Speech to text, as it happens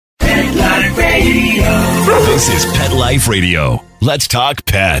This is Pet Life Radio. Let's talk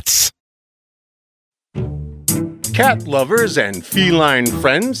pets. Cat lovers and feline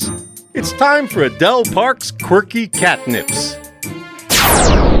friends, it's time for Adele Park's Quirky Cat Nips.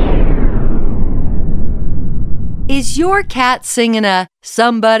 Is your cat singing a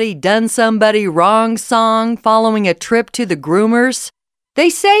somebody done somebody wrong song following a trip to the groomers? They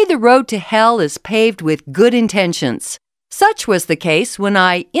say the road to hell is paved with good intentions. Such was the case when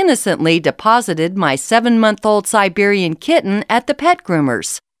I innocently deposited my 7-month-old Siberian kitten at the pet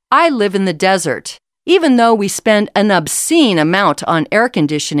groomers. I live in the desert. Even though we spend an obscene amount on air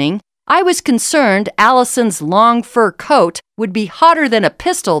conditioning, I was concerned Allison's long fur coat would be hotter than a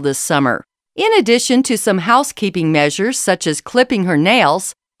pistol this summer. In addition to some housekeeping measures such as clipping her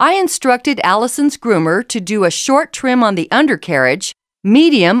nails, I instructed Allison's groomer to do a short trim on the undercarriage,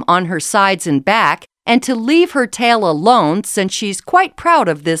 medium on her sides and back, and to leave her tail alone since she's quite proud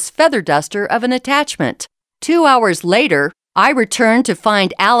of this feather duster of an attachment. 2 hours later, I returned to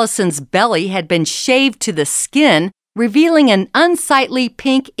find Allison's belly had been shaved to the skin, revealing an unsightly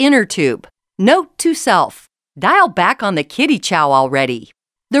pink inner tube. Note to self, dial back on the kitty chow already.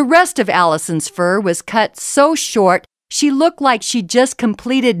 The rest of Allison's fur was cut so short she looked like she just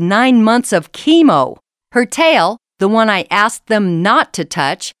completed 9 months of chemo. Her tail, the one I asked them not to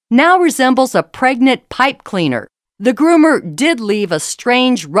touch, now resembles a pregnant pipe cleaner. The groomer did leave a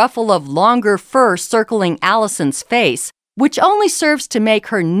strange ruffle of longer fur circling Allison's face, which only serves to make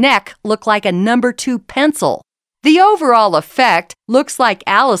her neck look like a number 2 pencil. The overall effect looks like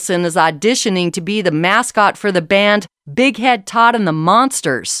Allison is auditioning to be the mascot for the band Big Head Todd and the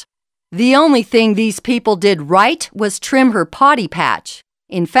Monsters. The only thing these people did right was trim her potty patch.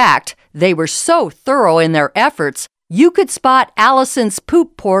 In fact, they were so thorough in their efforts, you could spot Allison's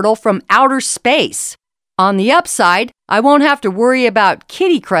poop portal from outer space. On the upside, I won't have to worry about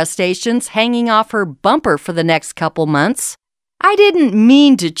kitty crustaceans hanging off her bumper for the next couple months. I didn't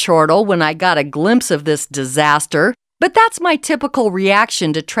mean to chortle when I got a glimpse of this disaster, but that's my typical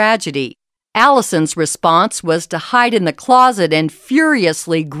reaction to tragedy. Allison's response was to hide in the closet and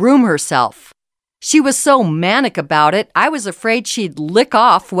furiously groom herself. She was so manic about it, I was afraid she'd lick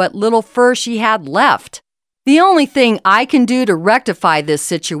off what little fur she had left. The only thing I can do to rectify this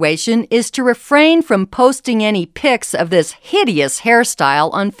situation is to refrain from posting any pics of this hideous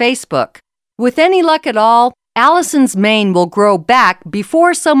hairstyle on Facebook. With any luck at all, Allison's mane will grow back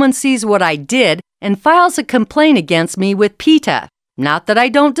before someone sees what I did and files a complaint against me with PETA. Not that I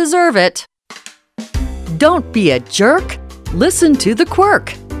don't deserve it. Don't be a jerk. Listen to the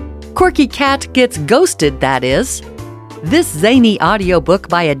quirk. Quirky Cat Gets Ghosted, that is. This zany audiobook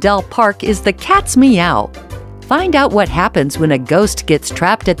by Adele Park is The Cat's Meow. Find out what happens when a ghost gets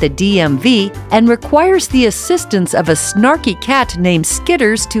trapped at the DMV and requires the assistance of a snarky cat named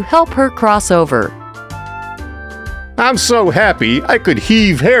Skitters to help her cross over. I'm so happy I could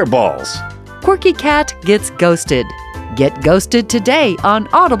heave hairballs. Quirky Cat Gets Ghosted. Get ghosted today on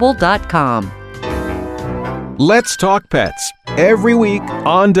audible.com. Let's Talk Pets, every week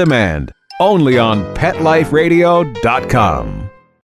on demand, only on PetLifeRadio.com.